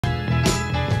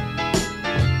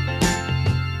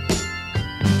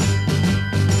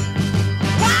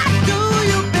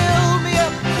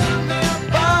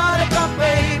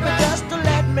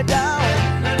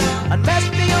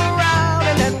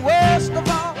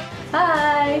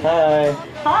Hi.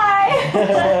 Hi.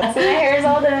 Hi. So my hair is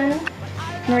all done.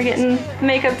 And we're getting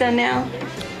makeup done now.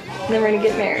 And then we're gonna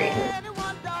get married.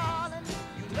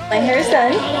 My hair's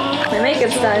done. My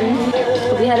makeup's done.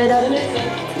 We'll be headed up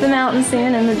to the mountain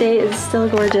soon, and the day is still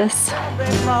gorgeous.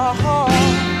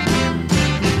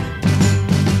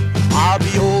 I'll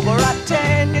be over at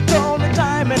 10, you told me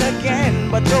time and again,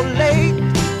 but you're late.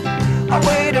 I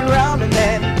waited around and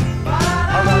then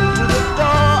I run to the door.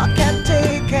 I can't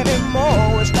take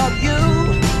anymore. It's not you.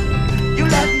 You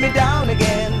let me down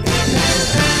again.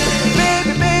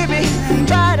 Baby, baby,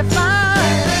 try to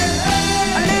find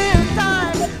a little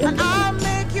time and I'll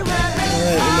make you happy.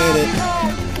 Alright, we made it.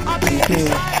 I'll be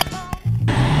beside.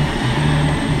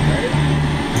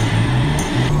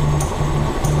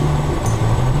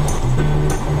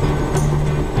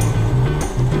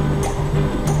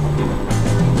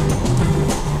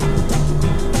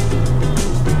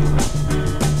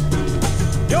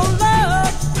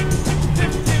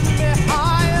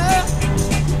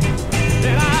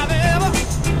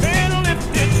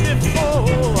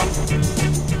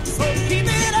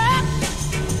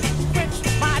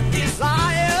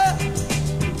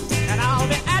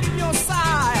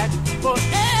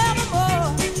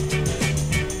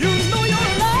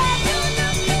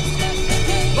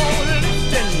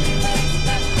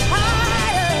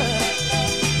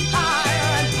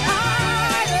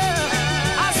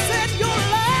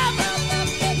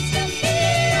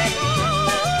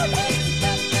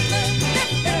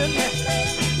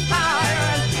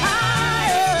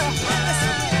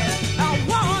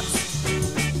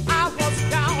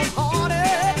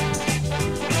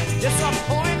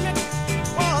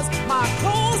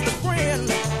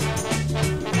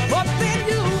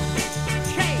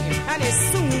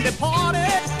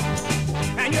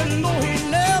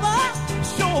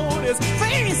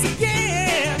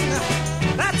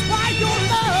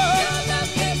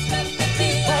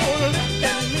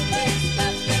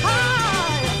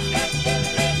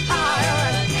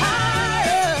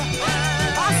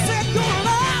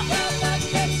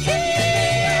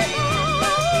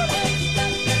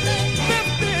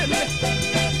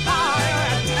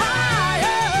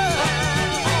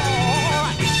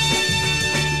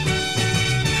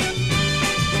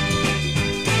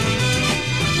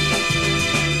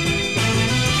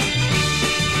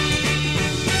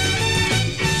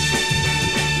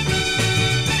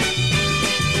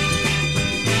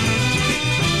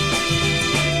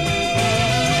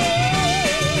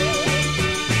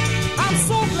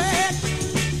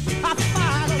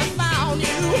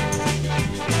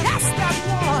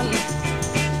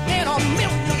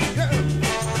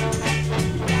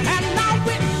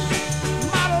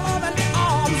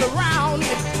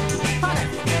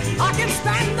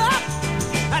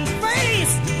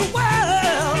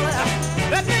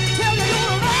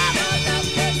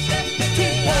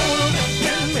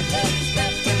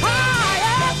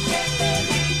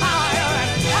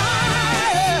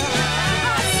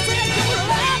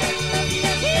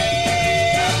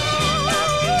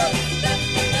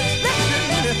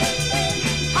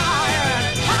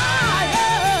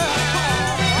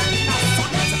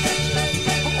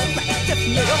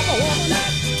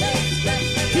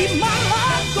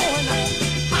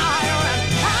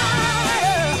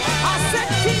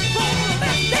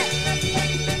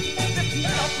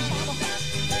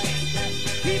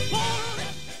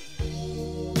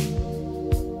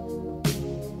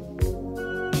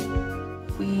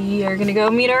 We are gonna go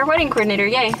meet our wedding coordinator.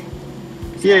 Yay!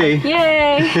 Yay!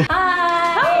 Yay!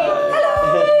 Hi!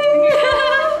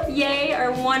 Hello! Yay!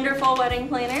 Our wonderful wedding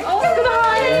planner. Oh my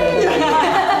god!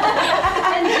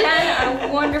 And Jen,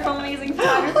 our wonderful, amazing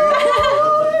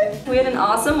photographer. We had an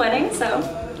awesome wedding, so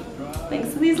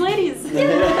thanks to these ladies. Yay! And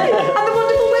the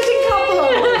wonderful wedding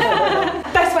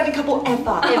couple. Best wedding couple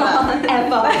ever.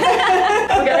 Ever.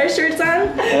 We got our shirts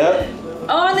on. Yep.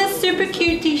 Oh, and this super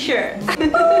cute t-shirt.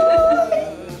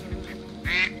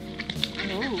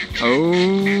 Oh.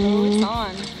 It's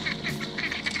on.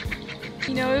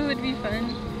 You know it would be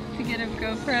fun to get a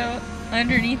GoPro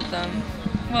underneath them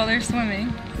while they're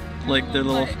swimming. Like their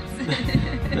little,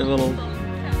 their little.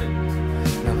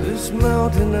 Now this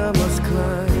mountain I must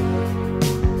climb.